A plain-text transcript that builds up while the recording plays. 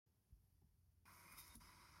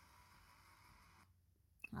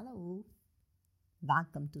Hello.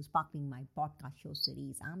 Welcome to Sparkling My Podcast Show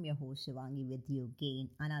series. I'm your host Shivangi with you again,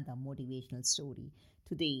 another motivational story.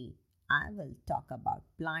 Today, I will talk about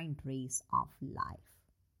blind race of life.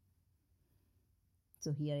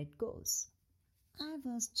 So here it goes. I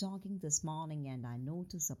was jogging this morning and I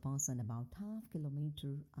noticed a person about half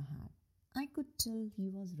kilometer ahead. I could tell he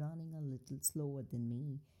was running a little slower than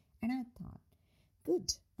me, and I thought,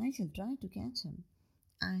 good, I shall try to catch him.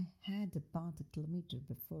 I had about a kilometer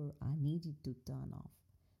before I needed to turn off,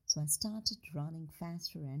 so I started running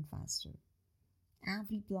faster and faster.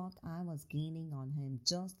 Every block I was gaining on him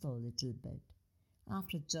just a little bit.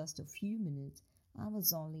 After just a few minutes, I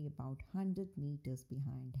was only about 100 meters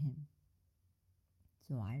behind him.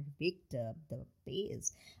 So I picked up the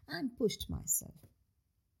pace and pushed myself.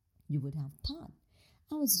 You would have thought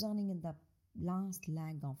I was running in the last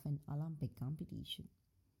leg of an Olympic competition.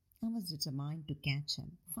 I was determined to catch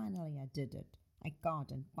him. Finally, I did it. I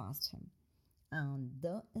caught and passed him. On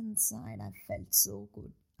the inside, I felt so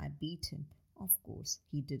good. I beat him. Of course,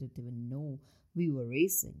 he didn't even know we were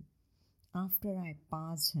racing. After I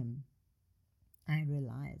passed him, I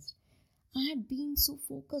realized I had been so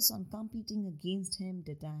focused on competing against him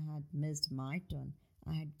that I had missed my turn.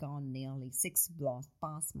 I had gone nearly 6 blocks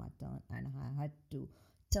past my turn and I had to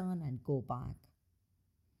turn and go back.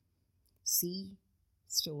 See?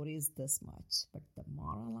 Story is this much, but the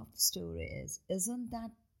moral of the story is, isn't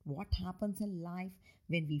that what happens in life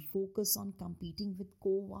when we focus on competing with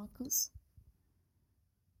co-workers,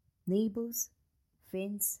 neighbors,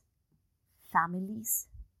 friends, families,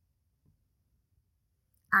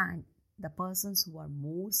 and the persons who are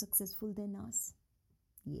more successful than us?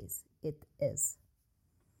 Yes, it is.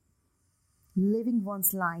 Living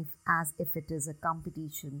one's life as if it is a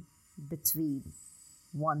competition between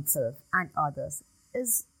oneself and others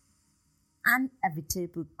is an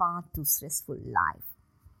inevitable path to stressful life.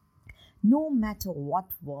 No matter what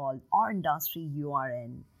world or industry you are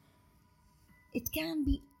in, it can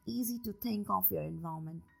be easy to think of your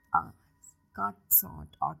environment as cutthroat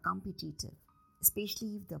or competitive,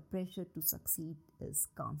 especially if the pressure to succeed is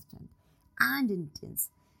constant and intense.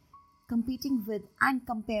 Competing with and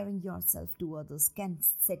comparing yourself to others can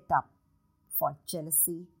set up for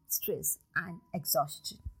jealousy, stress, and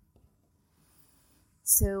exhaustion.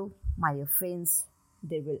 So, my dear friends,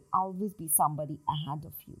 there will always be somebody ahead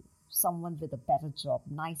of you. Someone with a better job,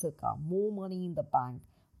 nicer car, more money in the bank,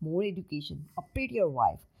 more education, a prettier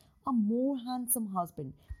wife, a more handsome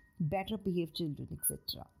husband, better behaved children,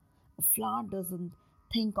 etc. A flower doesn't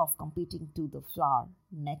think of competing to the flower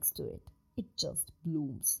next to it. It just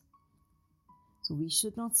blooms. So we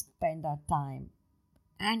should not spend our time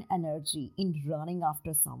and energy in running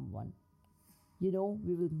after someone. We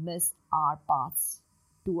will miss our paths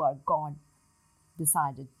to our God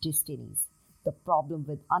decided destinies. The problem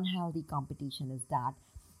with unhealthy competition is that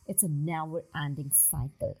it's a never ending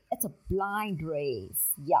cycle. It's a blind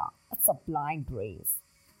race. Yeah, it's a blind race.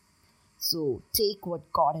 So take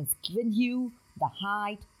what God has given you, the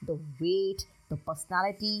height, the weight, the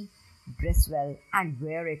personality, dress well and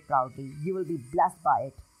wear it proudly. You will be blessed by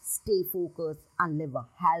it. Stay focused and live a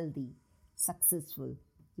healthy, successful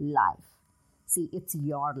life. See, it's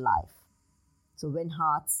your life. So win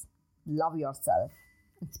hearts, love yourself,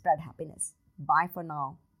 and spread happiness. Bye for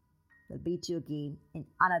now. We'll meet you again in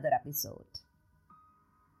another episode.